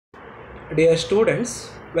Dear students,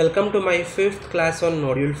 welcome to my 5th class on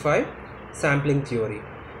Module 5, Sampling Theory.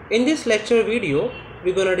 In this lecture video,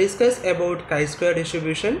 we're going to discuss about chi-square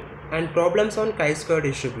distribution and problems on chi-square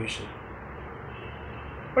distribution.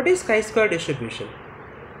 What is chi-square distribution?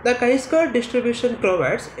 The chi-square distribution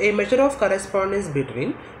provides a measure of correspondence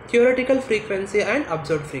between theoretical frequency and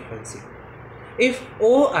observed frequency. If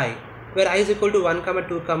OI, where I is equal to 1,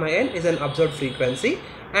 2, n is an observed frequency,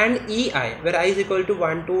 and EI, where I is equal to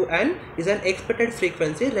 1, 2, n is an expected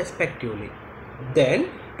frequency respectively, then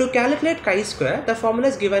to calculate chi-square, the formula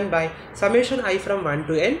is given by summation I from 1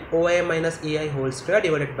 to n OI minus EI whole square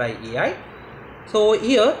divided by EI. So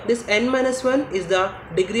here this n minus 1 is the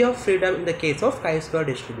degree of freedom in the case of chi-square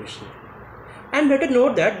distribution. And better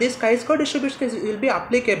note that this chi-square distribution will be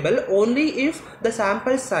applicable only if the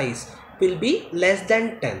sample size will be less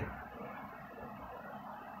than 10.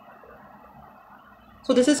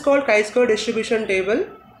 So this is called chi-square distribution table,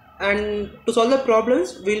 and to solve the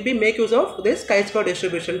problems we'll be make use of this chi-square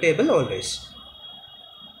distribution table always.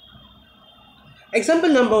 Example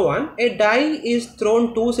number 1, a die is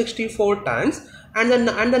thrown 264 times and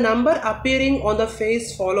the number appearing on the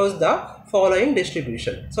face follows the following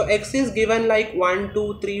distribution. So x is given like 1,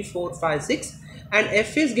 2, 3, 4, 5, 6 and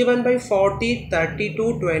f is given by 40,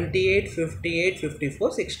 32, 28, 58,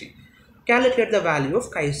 54, 60. Calculate the value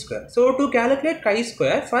of chi-square. So to calculate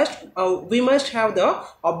chi-square, first we must have the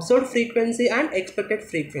observed frequency and expected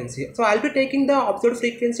frequency. So I'll be taking the observed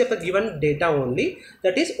frequency of the given data only,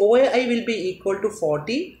 that is OI will be equal to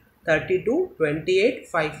 40, 32, 28,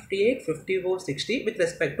 58, 54, 60 with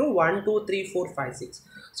respect to 1, 2, 3, 4, 5, 6.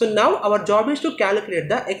 So now our job is to calculate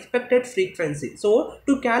the expected frequency. So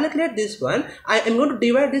to calculate this one, I am going to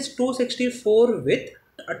divide this 264 with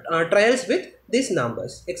trials with these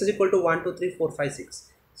numbers. X is equal to 1, 2, 3, 4, 5, 6.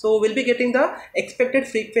 So we'll be getting the expected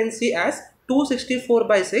frequency as 264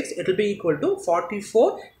 by 6. It will be equal to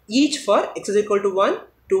 44 each for x is equal to 1,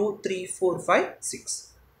 2, 3, 4, 5,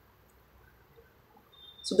 6.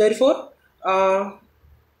 So therefore,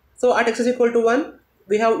 so at x is equal to 1,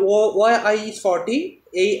 we have OI is 40,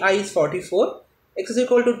 AI is 44, x is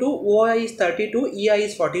equal to 2, OI is 32, EI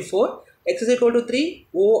is 44, x is equal to 3,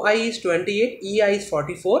 OI is 28, EI is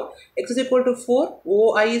 44, x is equal to 4,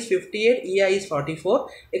 OI is 58, EI is 44,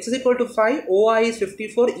 x is equal to 5, OI is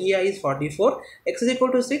 54, EI is 44, x is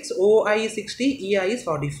equal to 6, OI is 60, EI is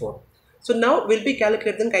 44. So now we'll be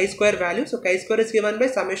calculating chi-square value. So chi-square is given by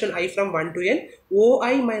summation I from 1 to n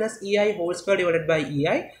OI minus EI whole square divided by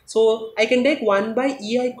EI. So I can take 1 by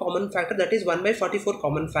EI common factor, that is 1 by 44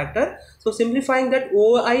 common factor. So simplifying that,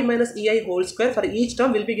 OI minus EI whole square for each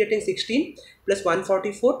term will be getting 16 plus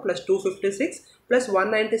 144 plus 256 plus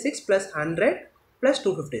 196 plus 100 plus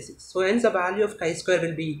 256. So hence the value of chi-square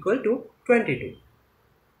will be equal to 22.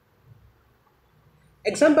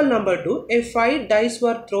 Example number 2, a 5 dice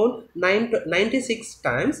were thrown 96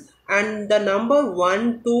 times and the number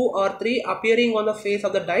 1, 2 or 3 appearing on the face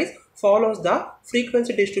of the dice follows the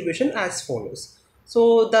frequency distribution as follows.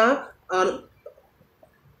 So the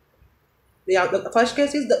first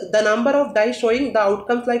case is the number of dice showing the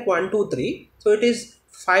outcomes like 1, 2, 3. So it is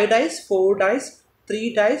 5 dice, 4 dice,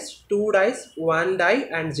 3 dice, 2 dice, 1 die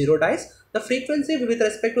and 0 dice. The frequency with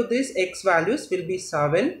respect to these x values will be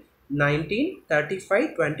 7, 19,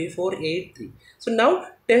 35, 24, 8, 3. So now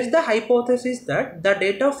test the hypothesis that the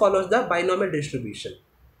data follows the binomial distribution.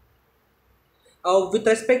 With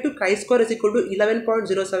respect to chi-square is equal to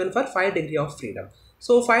 11.07 for 5 degree of freedom.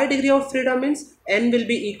 So 5 degree of freedom means n will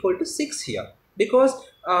be equal to 6 here, because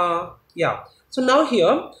So now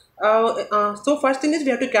here, so first thing is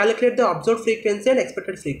we have to calculate the observed frequency and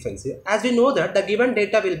expected frequency. As we know that the given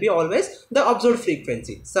data will be always the observed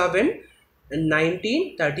frequency 7,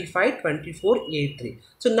 19, 35, 24, 83.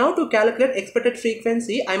 So now to calculate expected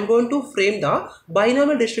frequency, I am going to frame the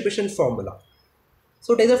binomial distribution formula.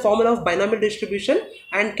 So there is a formula of binomial distribution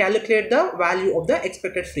and calculate the value of the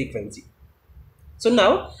expected frequency. So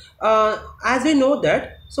now as we know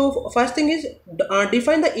that, so first thing is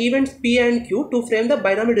define the events P and Q to frame the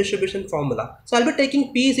binomial distribution formula. So I'll be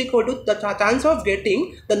taking P is equal to the chance of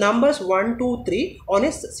getting the numbers 1, 2, 3 on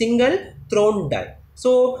a single thrown die.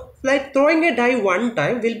 So like throwing a die one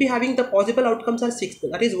time, we'll be having the possible outcomes are 6,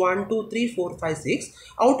 that is 1, 2, 3, 4, 5, 6.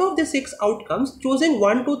 Out of the 6 outcomes, choosing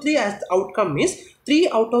 1, 2, 3 as the outcome means 3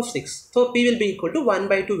 out of 6. So P will be equal to 1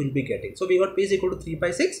 by 2 will be getting. So we got P is equal to 3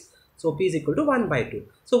 by 6. So P is equal to 1 by 2.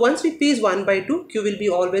 So once P is 1 by 2, Q will be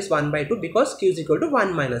always 1 by 2 because Q is equal to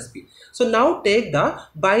 1 minus P. So now take the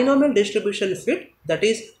binomial distribution fit, that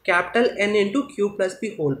is capital N into Q plus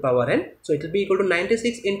P whole power n. So it will be equal to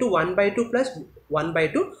 96 into 1 by 2 plus 1 by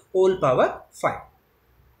 2 whole power 5.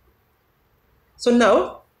 So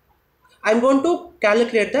now I'm going to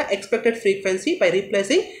calculate the expected frequency by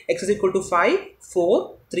replacing x is equal to 5,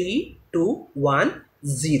 4, 3, 2, 1,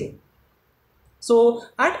 0. So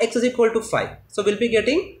at x is equal to 5, so we'll be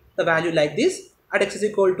getting the value like this. At x is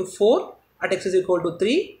equal to 4, at x is equal to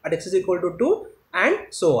 3, at x is equal to 2, and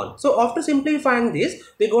so on. So after simplifying this,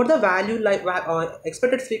 we got the value like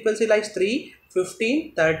expected frequency like 3,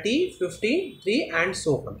 15, 30, 15, 3, and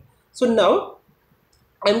so on. So now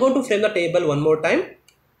I'm going to frame the table one more time.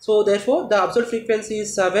 So therefore the observed frequency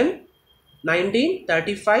is 7, 19,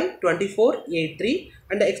 35, 24, 83,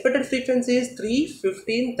 and the expected frequency is 3,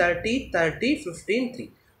 15, 30, 30, 15,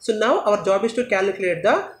 3. So now our job is to calculate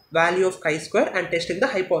the value of chi-square and testing the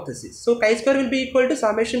hypothesis. So chi-square will be equal to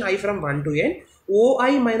summation I from 1 to n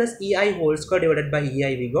OI minus EI whole square divided by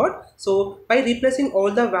EI we got. So by replacing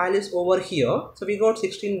all the values over here, so we got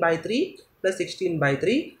 16 by 3 plus 16 by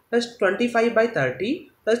 3 plus 25 by 30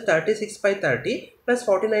 plus 36 by 30 plus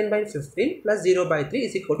 49 by 15 plus 0 by 3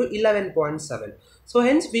 is equal to 11.7. So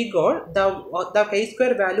hence we got the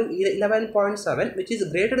chi-square value 11.7, which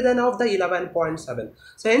is greater than of the 11.7.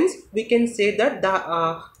 So hence we can say that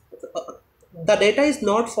the data is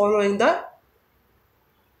not following the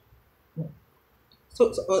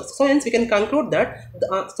so hence we can conclude that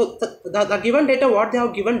the given data, what they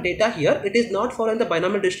have given data here, it is not following the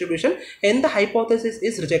binomial distribution, and the hypothesis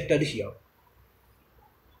is rejected here.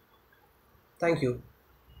 Thank you.